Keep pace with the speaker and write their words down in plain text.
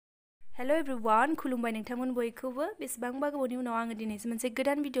Hello everyone, खुलुमबाय नोंथांमोन बयखौबो बेसेबांबा गोबावनि उनाव आङो दिनैसो मोनसे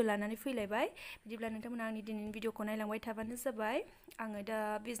गोदान भिडिअ लानानै फैलायबाय बिदिब्ला नोंथांमोना आंनि दिनैनि भिडिअखौ नायलांबाय थाबानो जाबाय आङो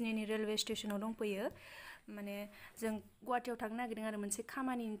दा बिजनीनि रेलवे स्टेशनाव दंफैयो माने जों गुवाहाटीयाव थांनो नागिरदों आरो मोनसे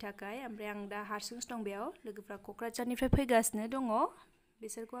खामानिनि थाखाय ओमफ्राय आं दा हारसिंसो दं बेयाव लोगोफ्रा क'क्राझारनिफ्राय फैगासिनो दङ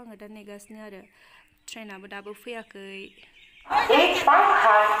बिसोरखौ आङो दा नेगासिनो आरो ट्रेनाबो दाबो फैयाखै एक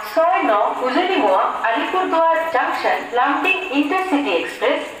 5-8-6-9 उजनी मुआ अलीपुरद्वार जंक्शन लामटिंग इंटरसिटी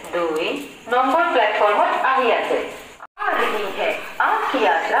एक्सप्रेस 2 नंबर प्लेटफॉर्म पर आई आ रही है। आपकी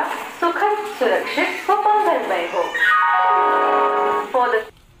यात्रा सुखद सुरक्षित व मंगलमय हो।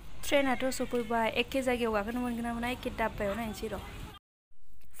 ट्रेनाथ' सफैबाय एखे जायगायाव गाखोनो मोनगोन ना मोना एखे दाब्बायाव नायनोसै र'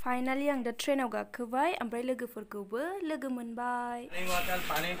 फाइनाली आं दा ट्रेनाव गाखोबाय ओमफ्राय लोगोफोरखौबो लोगो मोनबाय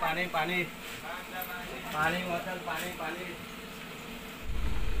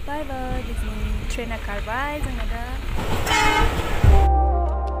बाय बाय बिजनी ट्रेना खारबाय जोंना दा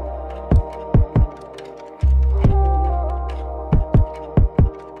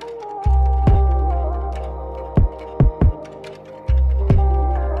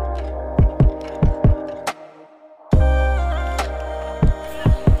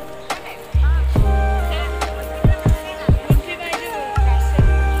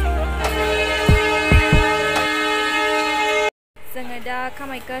दा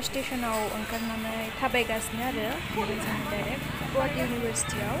कामाख्या स्टेशनाव ओंखारनानै थाबायगासिनो आरो जों डाइरेक्ट गुवाहाटी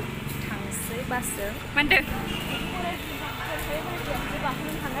इउनिभारसिटियाव थांसै बासजों मानदों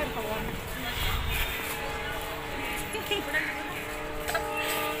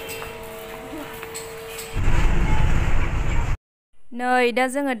नै दा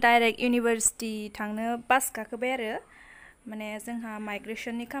जोङो डाइरेक्ट इउनिभारसिटि थांनो बास गाखोबाय आरो माने जोंहा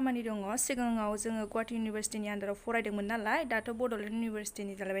माइग्रेशननि खामानि दङ सिगाङाव जोङो गुवाहाटी इउनिभारसिटिनि आन्दाराव फरायदोंमोन नालाय दाथ' बड'लेण्ड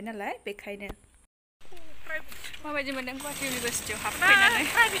इउनिभारसिटिनि जालायबाय नालाय बेखायनो माबायदि मोनदों गुवाहाटी इउनिभारसिटियाव हाबफैनानै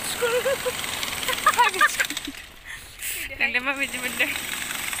प्राइभेट स्कुल नोंलाय माबायदि मोनदों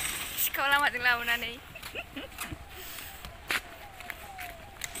सिखाव लामाजों लाबोनानै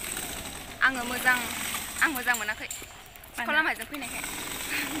आं मोजां मोनाखै सिखाव लामाजों फैनायखाय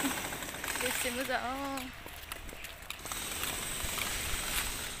बेसे मोजां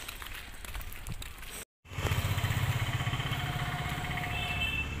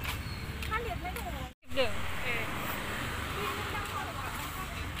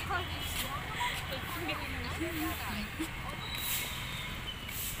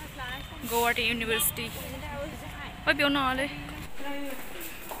Guwahati University. Ôi biểu nọ đây.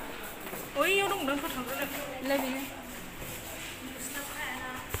 Ôi yêu đông đông thằng đó. Lên đi.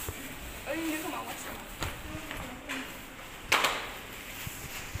 Ôi nếu không mau quá sao.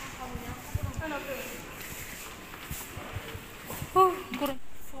 Oh, kurang.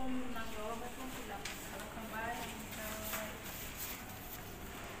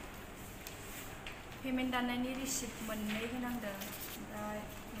 Payment दाननायनि रिसिप्ट मोननै होनांदों ओमफ्राय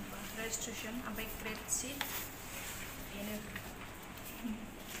registration ओमफ्राय credit sheet बेनो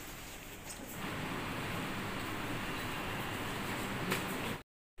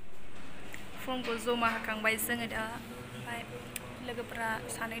फर्मखौ जमा होखांबाय जोङो दा ओमफ्राय लोगोफोरा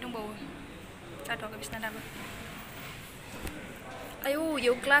सानै दंबावो जाथ'वाखै बिसना दाबो आयौ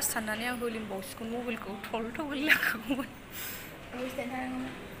इयाव ग्लास साननानै आं होलिनबावसिगोन मबाइलखौ थल लाखागौमोन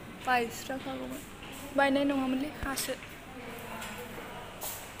बायस्राखागौमोन बायनाय नङामोनलै हासो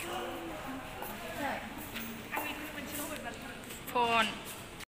फन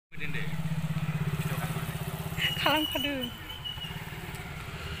खालामखादों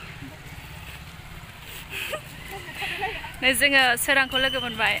नै जोङो सोरांखौ लोगो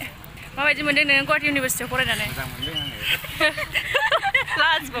मोनबाय माबायदि मोनदों नोङो गुवाहाटी इउनिभारसिटियाव फरायनानै मोजां मोनदों आङो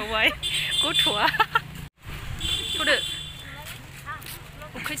लाजबावबाय गथ'आ थ'दो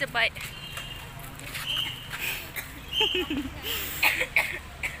उखैजोब्बाय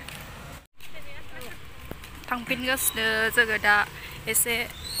थांफिनगासिनो जोङो दा एसे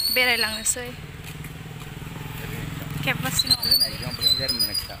बेरायलांनोसै केम्पाससिङाव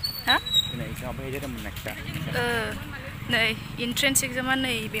नै इन्ट्रेन्स एग्जामा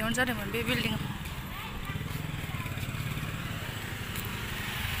नै बेयावनो जादोंमोन बे बिल्डिंआव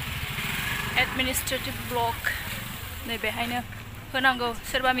एडमिनिस्ट्रेटिभ ब्लक नै बेहायनो होनांगौ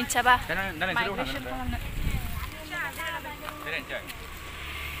सोरबा मिथियाबा माइग्रेशन खालामनो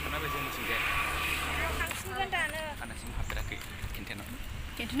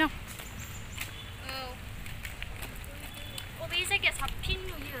केन्टिनाव बबे जायगाया साबसिन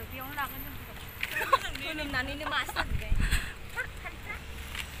नुयो बेयावनो लागोन जों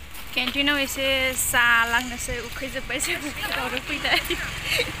केन्टिनाव एसे जालांनोसै उखैजोब्बाय जों उखैदावनो फैबाय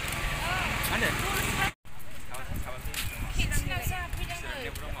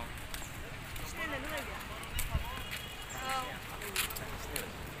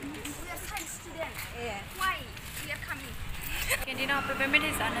Canteen apa payment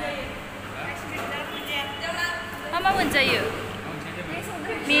di sana? Mama menjaya.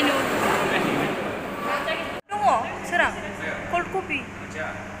 Menu. Tunggu, serang. Cold coffee.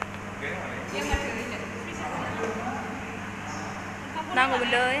 Nang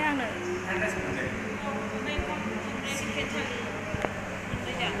benda yang ni.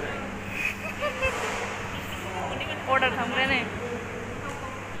 Order thangkhw ni.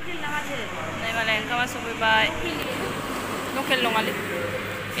 Ni malay kama subuh bay. Lokal longali.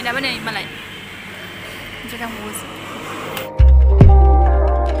 Ini apa ni malay? Jangan mus.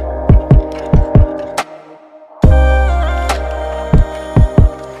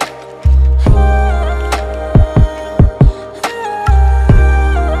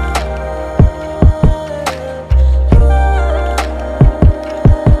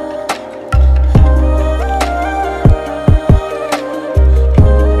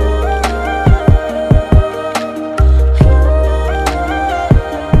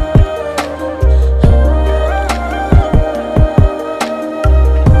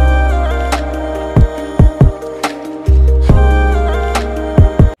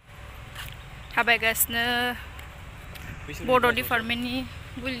 Habis guys, ne board department ni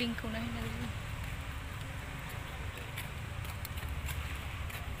building ko na hinali.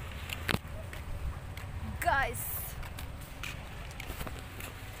 Guys,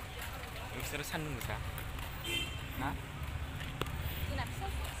 여기 새로 찾는 거야? 나?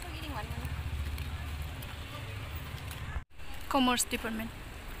 Commerce department.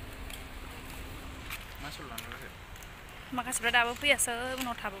 masuk lah nanti. Makas berada apa pun ya,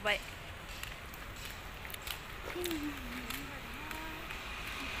 menurut apa baik.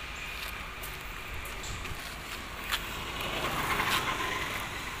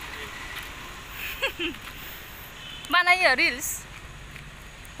 Mana ya reels?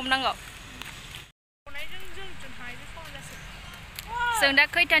 Kumnang kau. Seng dah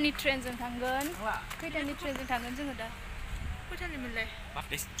kaitani train jeng tanggan. Kaitani train jeng tanggan jeng ada. Kaitani mulai.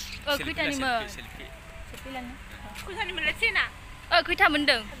 Kaitani mah. Sepilan. Kaitani mulai cina. Kaitani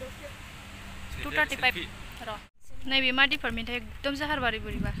mendeng. 235. Ro. Nabi madi perminta ekdom sehar bari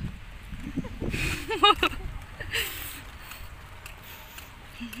beribar.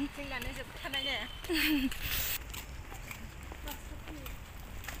 Tinggalnya jauh kananya.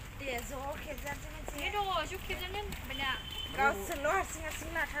 Dia jauh kerja jangan sih. Itu jauh kerja jangan banyak. Kau seluar singa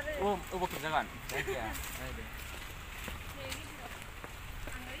lah thare. Oh, ubah kerja kan? Ya.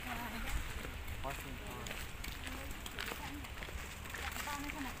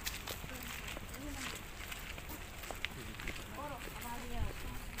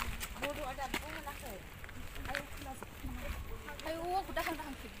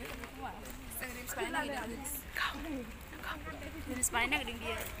 Spine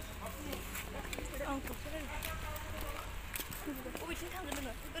dia. Oh, ini thang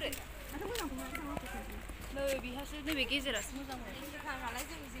mana? Betul. Nah, biasa ni begi jelas macam mana?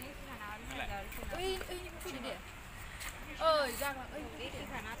 Oi, tu dia. Oh, jangan.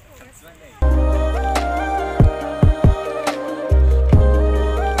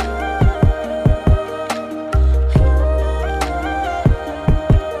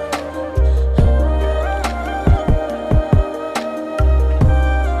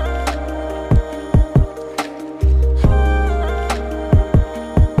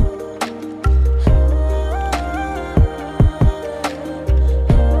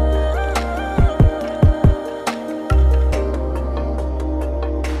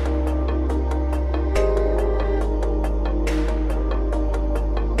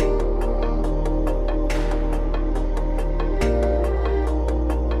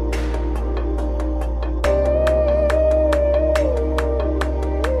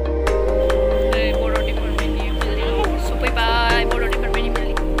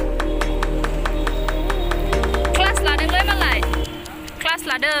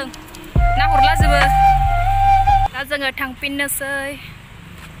 Ladeng, nak hurlah sebab, dah jangan thang pin nasai.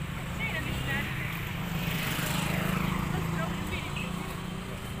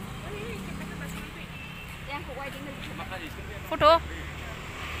 Foto,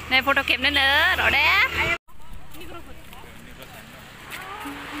 này foto kẹp nữa rõ đấy.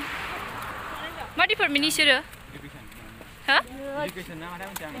 Mà đi phần mini chưa? Hả?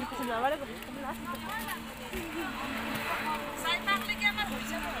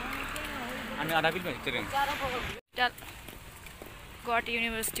 Anu ada bil sering. Guwahati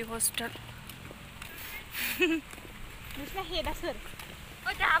University Hostel. Mesti head asal.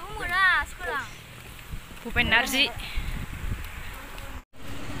 Oh, dah apa mula sekarang? Bupen Narji.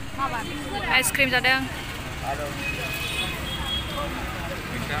 Ice cream जादों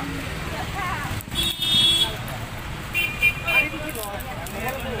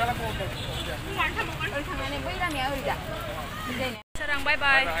सोरां bye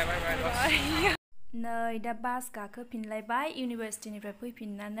bye नै दा बास गाखोफिनलायबाय इउनिभारसिटिनिफ्राय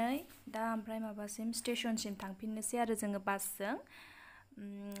फैफिननानै दा ओमफ्राय माबासिम स्टेशनसिम थांफिननोसै आरो जोङो बासजों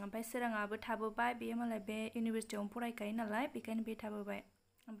ओमफ्राय सोराङाबो थाबोबाय बेयो मालाय बे इउनिभारसिटियावनो फरायखायो नालाय बेखायनो बे थाबोबाय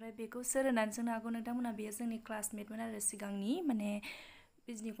ओमफ्राय बेखौ सोर होननानै सोंनो हागौ नोंथांमोनहा बेयो जोंनि क्लासमेटमोन आरो सिगांनि माने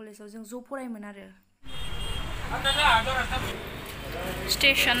बिजनि कलेजाव जों ज' फरायोमोन आरो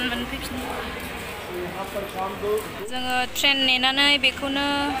स्टेशन मोनफैफिनबाय जोङो ट्रेन नेनानै बेखौनो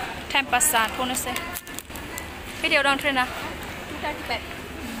टाइम पास जाथ'नोसै खैथायाव दं ट्रेना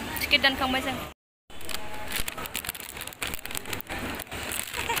 2:35 टिकेट दानखांबाय जों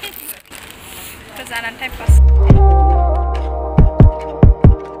जानानै टाइम पास